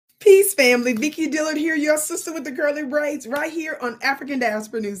Peace, family. Vicky Dillard here, your sister with the curly braids, right here on African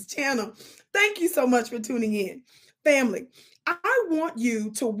Diaspora News Channel. Thank you so much for tuning in. Family, I want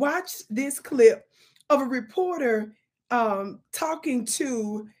you to watch this clip of a reporter talking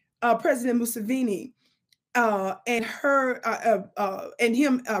to President Museveni and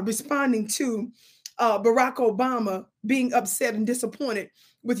him responding to Barack Obama being upset and disappointed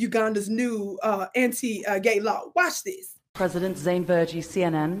with Uganda's new anti-gay law. Watch this. President Zane Vergy,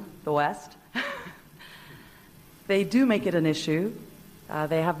 CNN, the West. They do make it an issue.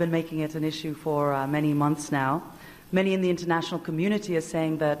 They have been making it an issue for many months now. Many in the international community are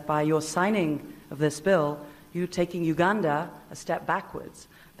saying that by your signing of this bill, you're taking Uganda a step backwards,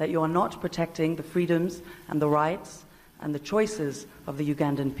 that you are not protecting the freedoms and the rights and the choices of the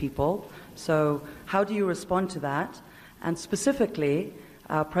Ugandan people. So how do you respond to that? And specifically,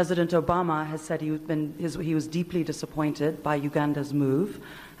 President Obama has said he was deeply disappointed by Uganda's move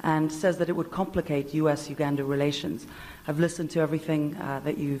and says that it would complicate U.S.-Uganda relations. I've listened to everything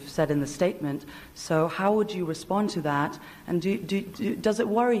that you've said in the statement. So how would you respond to that? And does it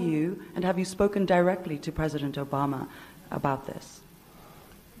worry you? And have you spoken directly to President Obama about this?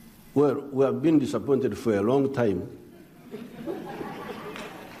 Well, we have been disappointed for a long time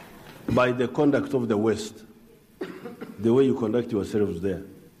by the conduct of the West, the way you conduct yourselves there.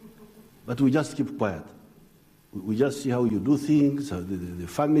 But we just keep quiet. We just see how you do things, how the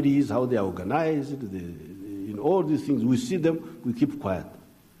families, how they are organized, in all these things. We see them, we keep quiet.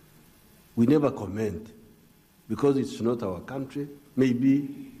 We never comment because it's not our country.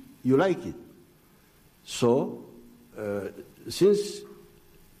 Maybe you like it. So, since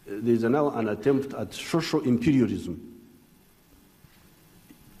there is now an attempt at social imperialism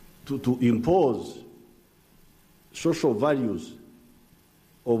to impose social values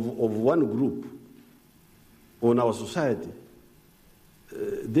of one group on our society,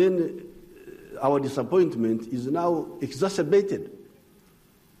 then our disappointment is now exacerbated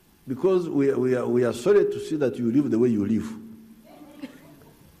because we are sorry to see that you live the way you live.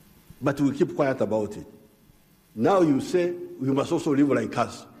 But we keep quiet about it. Now you say we must also live like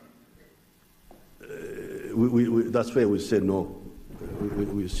us. That's why we say no.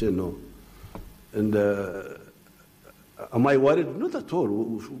 We say no. And am I worried? Not at all.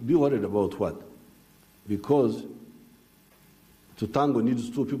 We should be worried about what? Because to tango needs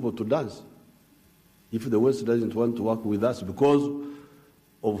two people to dance. If the West doesn't want to work with us because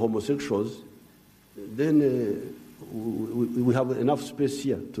of homosexuals, then we have enough space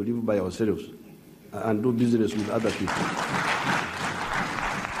here to live by ourselves and do business with other people.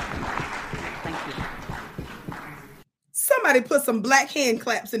 Thank you. Somebody put some black hand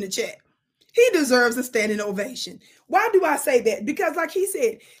claps in the chat. He deserves a standing ovation. Why do I say that? Because like he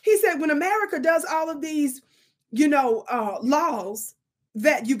said when America does all of these, laws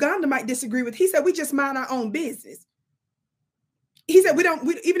that Uganda might disagree with, he said, we just mind our own business. He said,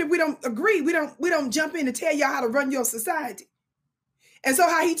 even if we don't agree, we don't jump in to tell y'all how to run your society. And so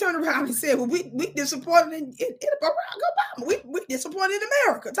how he turned around and said, well, we disappointed in Barack Obama. We disappointed in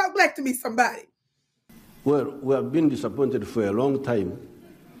America. Talk black to me, somebody. Well, we have been disappointed for a long time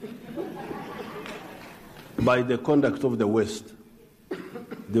by the conduct of the West,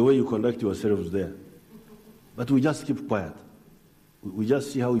 the way you conduct yourselves there. But we just keep quiet. We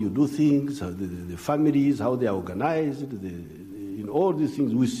just see how you do things, how the families, how they are organized, in all these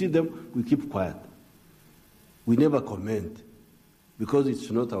things. We see them, we keep quiet. We never comment because it's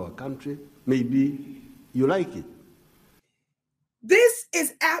not our country. Maybe you like it. This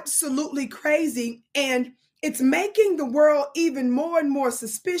is absolutely crazy, and it's making the world even more and more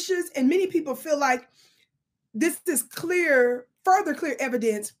suspicious, and many people feel like this is further clear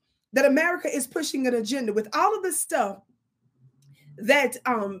evidence that America is pushing an agenda with all of this stuff that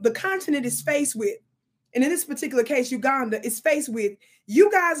the continent is faced with. And in this particular case, Uganda is faced with.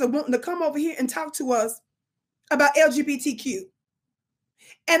 You guys are wanting to come over here and talk to us about LGBTQ.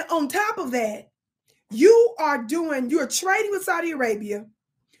 And on top of that, you're trading with Saudi Arabia.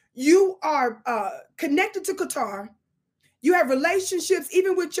 You are connected to Qatar. You have relationships,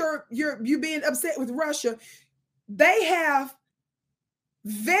 even with you being upset with Russia. They have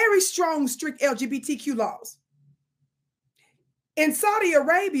very strong, strict LGBTQ laws. In Saudi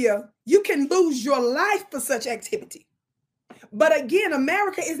Arabia, you can lose your life for such activity. But again,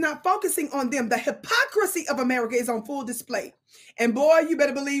 America is not focusing on them. The hypocrisy of America is on full display. And boy, you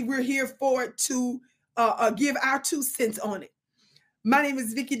better believe we're here for it to give our 2 cents on it. My name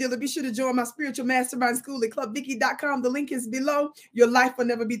is Vicky Dillard. Be sure to join my spiritual mastermind school at clubvicky.com. The link is below. Your life will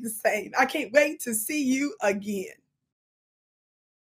never be the same. I can't wait to see you again.